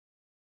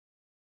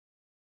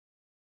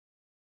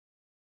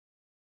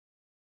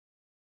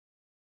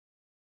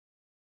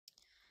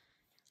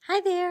Hi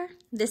there,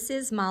 this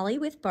is Molly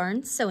with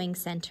Barnes Sewing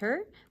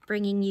Center,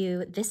 bringing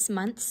you this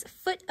month's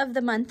Foot of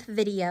the Month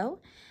video.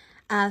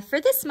 For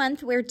this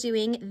month, we're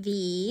doing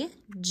the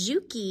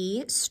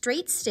Juki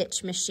straight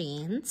stitch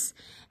machines,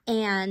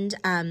 and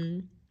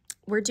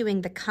we're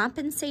doing the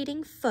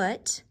Compensating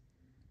Foot,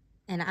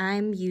 and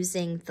I'm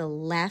using the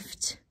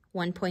left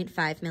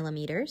 1.5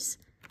 millimeters.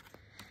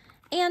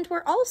 And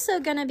we're also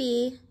gonna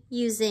be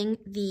using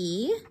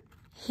the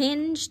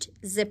Hinged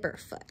Zipper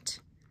foot.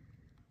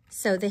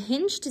 So the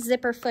Hinged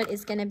Zipper foot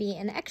is going to be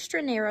an extra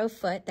narrow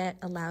foot that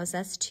allows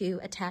us to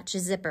attach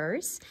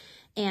zippers.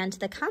 And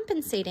the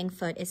Compensating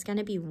Foot is going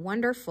to be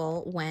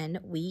wonderful when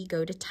we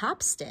go to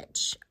top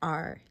stitch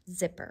our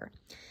zipper.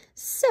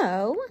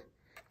 So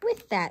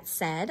with that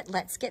said,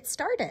 let's get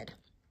started.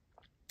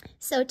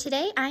 So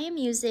today I am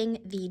using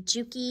the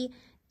Juki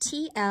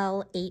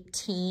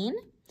TL18,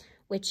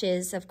 which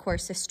is of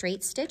course a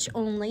straight stitch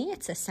only.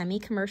 It's a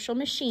semi-commercial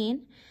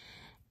machine.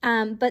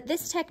 But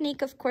this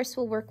technique of course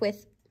will work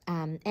with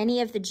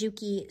any of the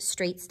Juki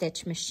straight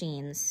stitch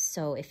machines.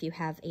 So if you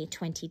have a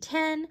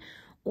 2010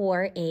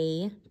 or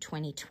a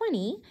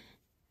 2020,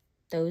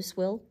 those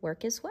will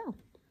work as well.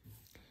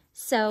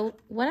 So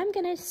what I'm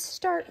going to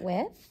start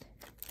with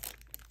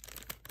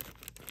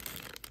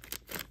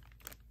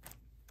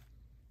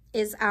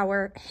is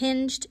our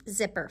Hinged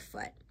Zipper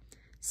foot.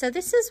 So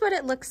this is what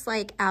it looks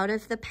like out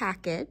of the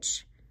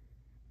package.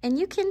 And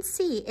you can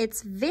see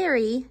it's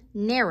very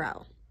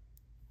narrow.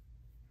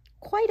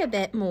 Quite a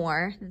bit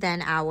more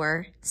than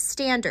our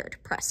standard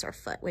presser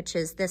foot, which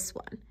is this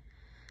one.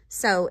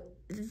 So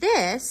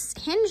this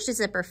Hinged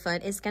Zipper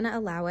foot is going to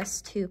allow us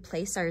to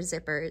place our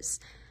zippers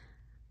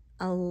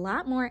a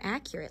lot more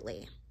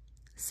accurately.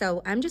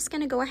 So I'm just going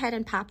to go ahead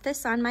and pop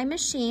this on my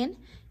machine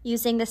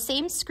using the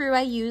same screw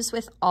I use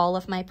with all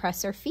of my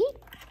presser feet.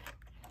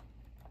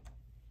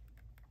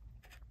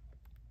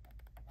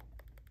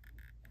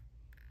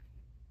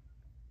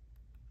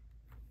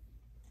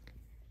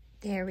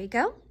 There we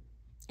go.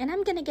 And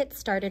I'm going to get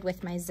started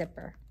with my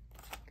zipper.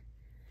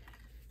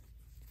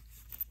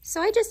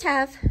 So I just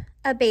have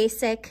a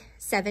basic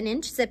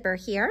 7-inch zipper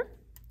here,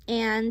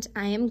 and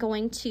I am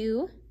going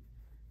to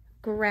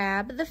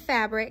grab the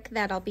fabric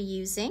that I'll be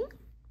using.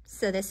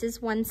 So this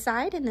is one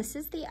side and this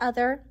is the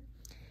other.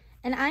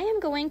 And I am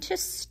going to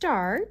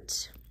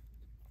start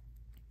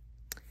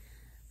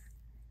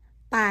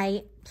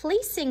by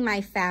placing my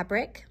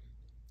fabric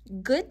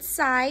good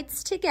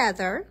sides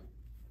together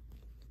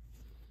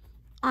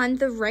on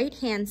the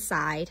right-hand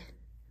side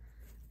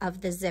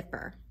of the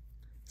zipper.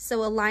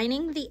 So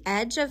aligning the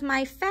edge of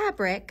my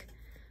fabric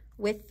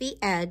with the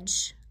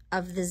edge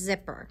of the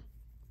zipper.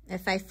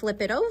 If I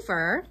flip it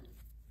over,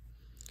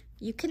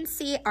 you can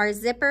see our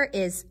zipper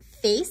is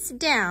face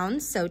down,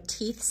 so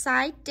teeth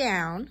side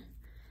down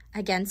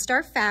against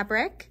our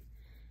fabric.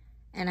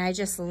 And I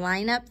just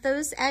line up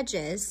those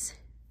edges,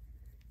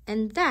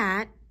 and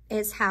that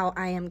is how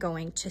I am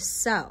going to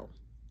sew.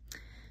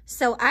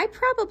 So I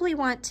probably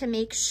want to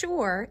make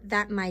sure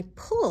that my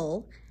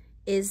pull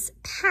is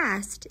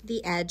past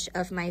the edge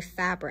of my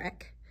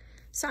fabric.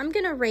 So I'm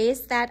going to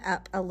raise that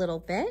up a little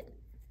bit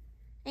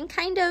and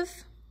kind of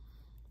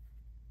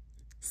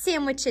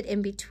sandwich it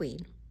in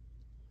between.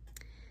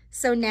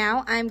 So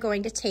now I'm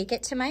going to take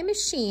it to my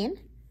machine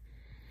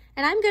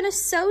and I'm going to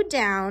sew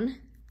down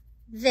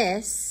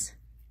this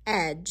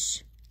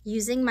edge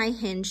using my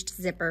Hinged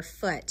Zipper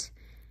foot.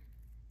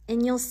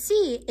 And you'll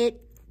see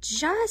it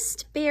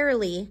just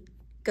barely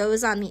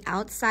goes on the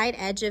outside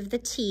edge of the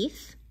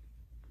teeth.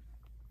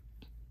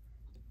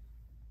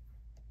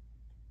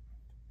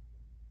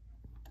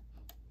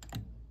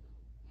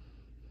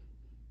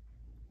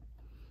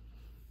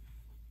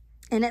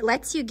 And it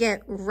lets you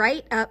get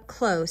right up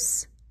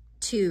close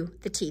to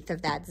the teeth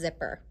of that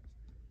zipper.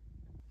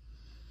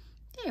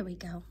 There we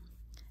go.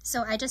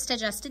 So I just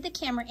adjusted the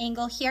camera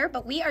angle here,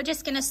 but we are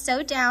just going to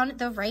sew down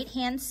the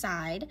right-hand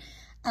side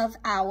of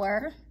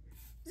our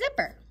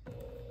zipper.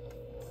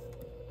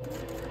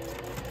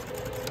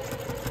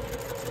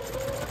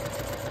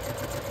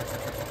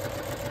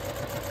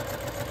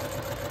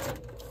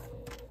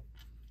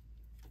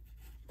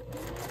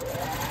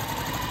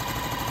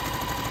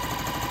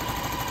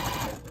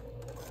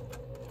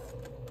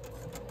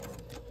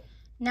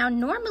 Now,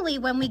 normally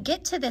when we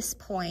get to this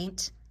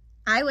point,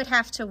 I would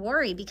have to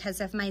worry because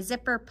of my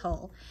zipper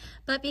pull.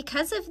 But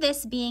because of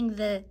this being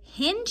the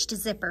Hinged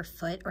Zipper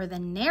foot or the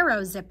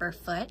narrow zipper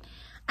foot,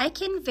 I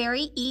can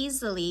very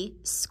easily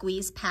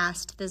squeeze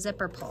past the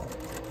zipper pull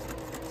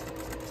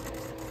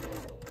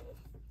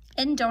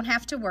and don't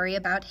have to worry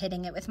about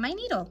hitting it with my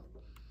needle.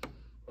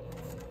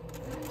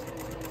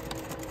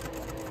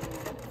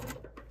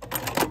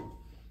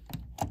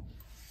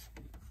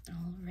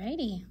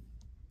 Alrighty.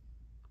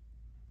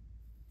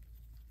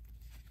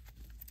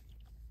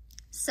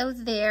 So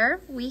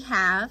there we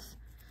have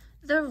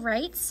the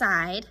right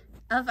side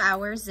of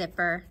our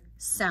zipper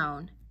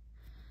sewn.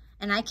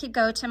 And I could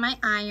go to my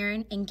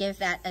iron and give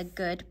that a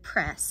good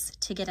press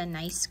to get a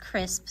nice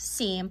crisp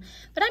seam,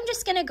 but I'm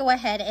just gonna go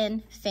ahead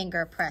and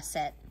finger press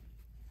it.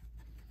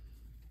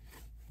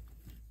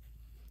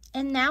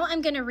 And now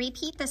I'm going to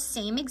repeat the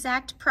same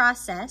exact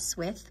process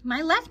with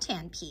my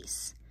left-hand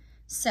piece.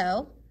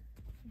 So,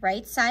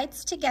 right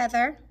sides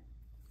together,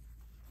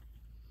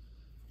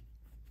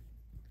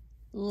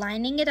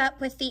 lining it up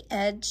with the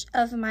edge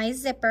of my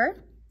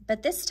zipper,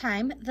 but this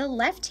time the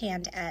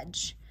left-hand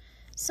edge.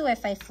 So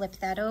if I flip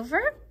that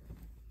over,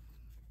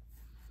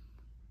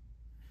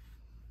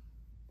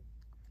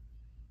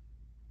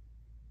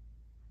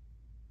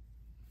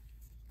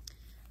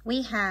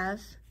 we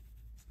have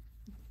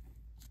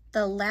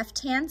the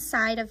left-hand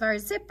side of our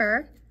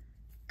zipper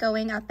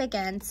going up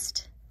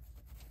against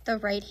the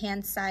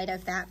right-hand side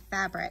of that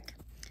fabric.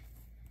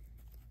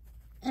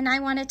 And I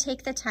want to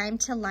take the time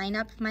to line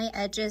up my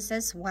edges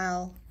as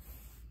well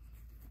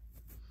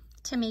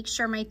to make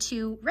sure my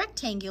two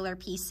rectangular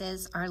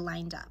pieces are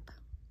lined up.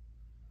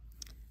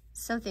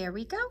 So there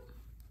we go.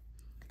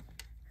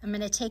 I'm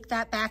going to take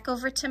that back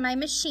over to my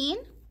machine.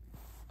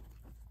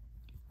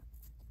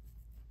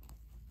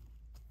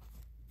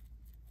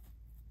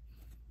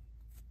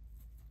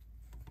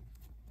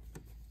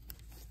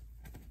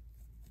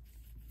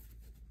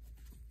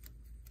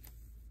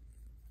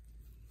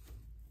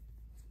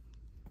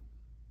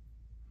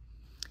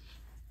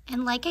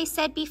 And like I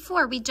said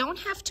before, we don't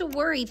have to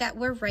worry that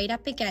we're right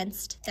up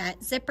against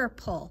that zipper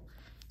pull.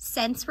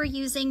 Since we're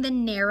using the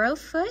narrow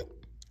foot,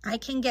 I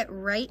can get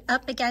right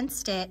up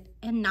against it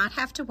and not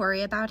have to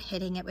worry about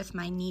hitting it with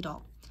my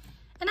needle.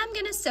 And I'm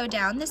going to sew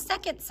down the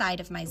second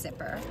side of my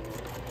zipper.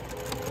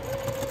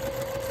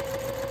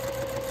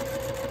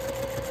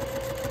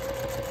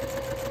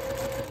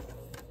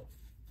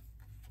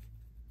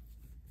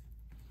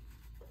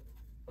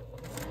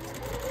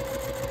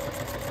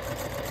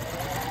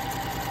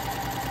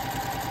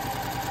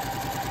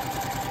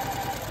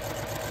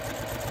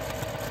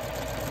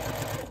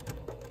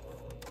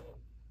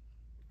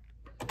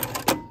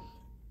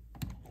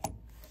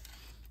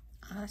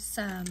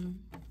 Awesome.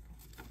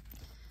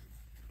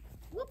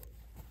 Whoop.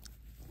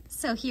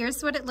 So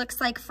here's what it looks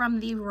like from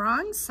the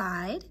wrong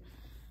side.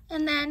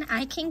 And then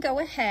I can go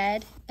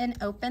ahead and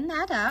open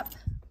that up.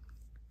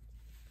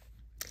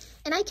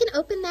 And I can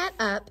open that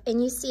up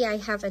and you see I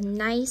have a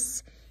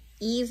nice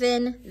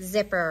even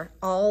zipper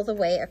all the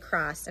way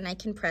across, and I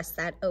can press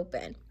that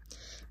open.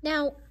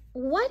 Now,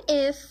 what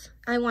if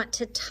I want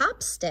to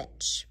top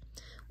stitch?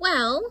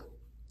 Well,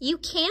 you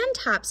can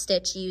top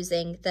stitch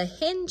using the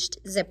hinged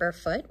zipper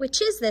foot,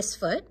 which is this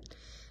foot.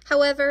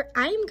 However,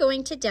 I'm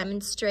going to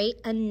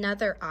demonstrate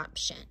another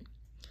option.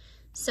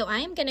 So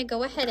I'm going to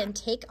go ahead and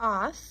take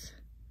off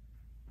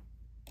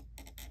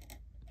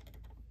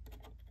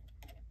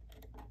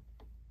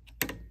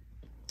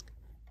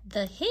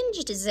the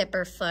hinged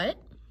zipper foot.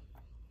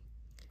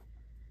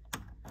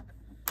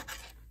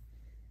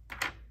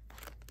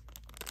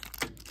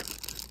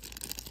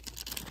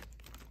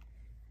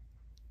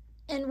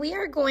 And we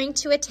are going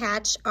to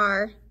attach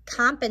our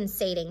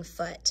compensating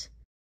foot.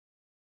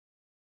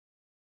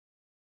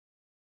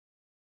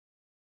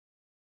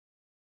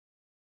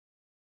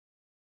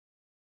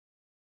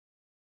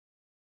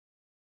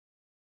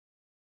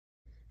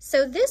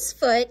 So this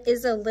foot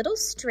is a little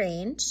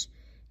strange.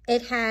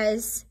 It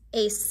has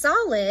a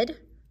solid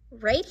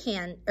right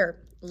hand or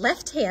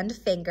left hand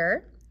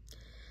finger,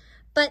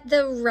 but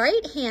the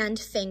right hand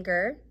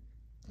finger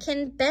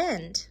can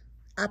bend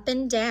up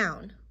and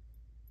down.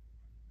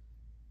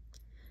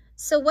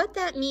 So what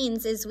that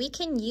means is we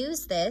can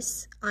use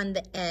this on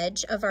the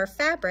edge of our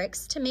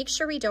fabrics to make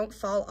sure we don't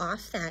fall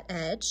off that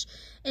edge.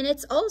 And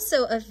it's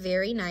also a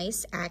very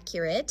nice,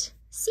 accurate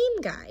seam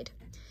guide.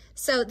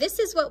 So this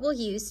is what we'll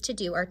use to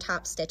do our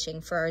top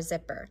stitching for our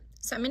zipper.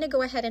 So I'm going to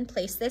go ahead and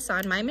place this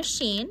on my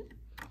machine.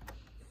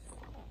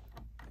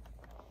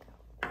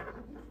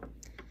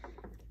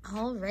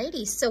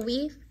 Alrighty, so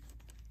we've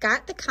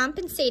got the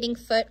compensating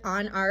foot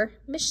on our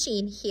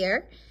machine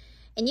here.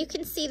 And you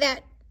can see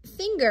that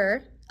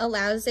finger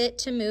allows it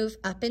to move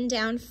up and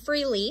down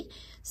freely.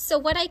 So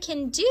what I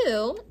can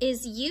do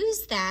is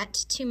use that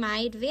to my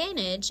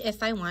advantage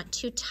if I want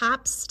to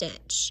top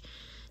stitch.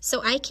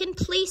 So I can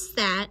place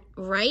that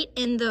right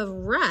in the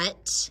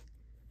rut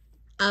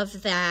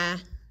of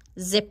the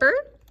zipper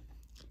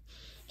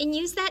and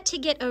use that to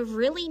get a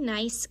really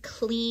nice,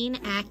 clean,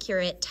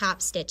 accurate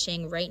top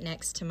stitching right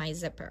next to my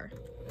zipper.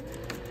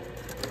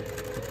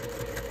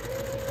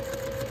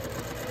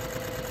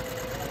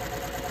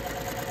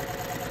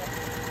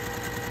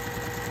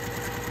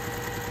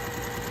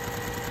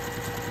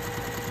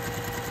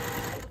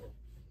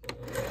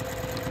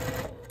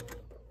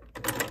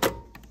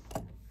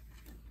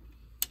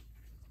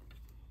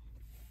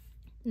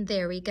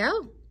 There we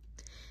go.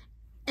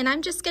 And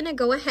I'm just going to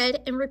go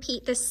ahead and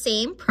repeat the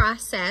same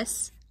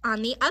process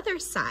on the other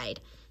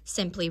side,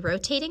 simply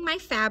rotating my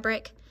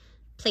fabric,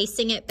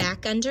 placing it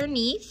back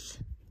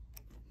underneath,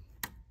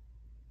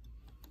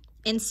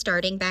 and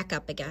starting back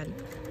up again.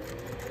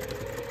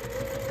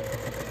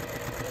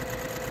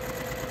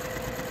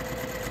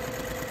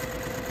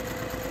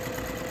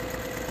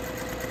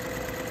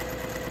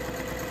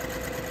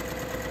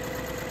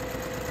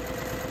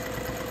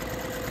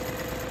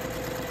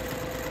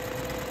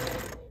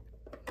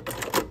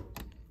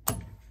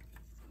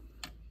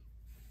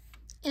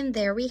 And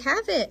there we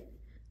have it.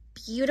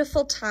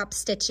 Beautiful top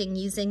stitching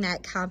using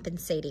that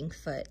compensating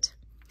foot.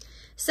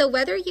 So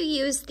whether you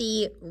use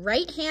the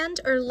right hand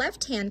or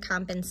left hand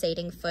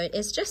compensating foot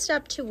is just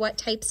up to what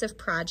types of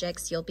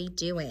projects you'll be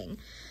doing.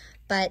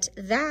 But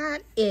that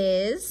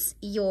is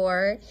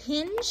your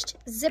hinged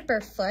zipper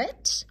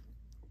foot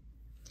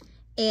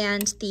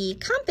and the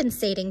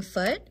compensating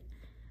foot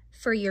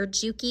for your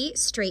Juki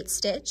straight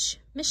stitch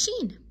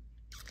machine.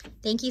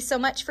 Thank you so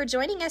much for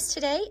joining us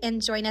today,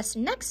 and join us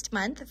next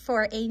month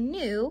for a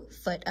new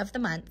Foot of the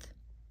Month.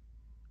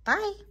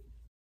 Bye.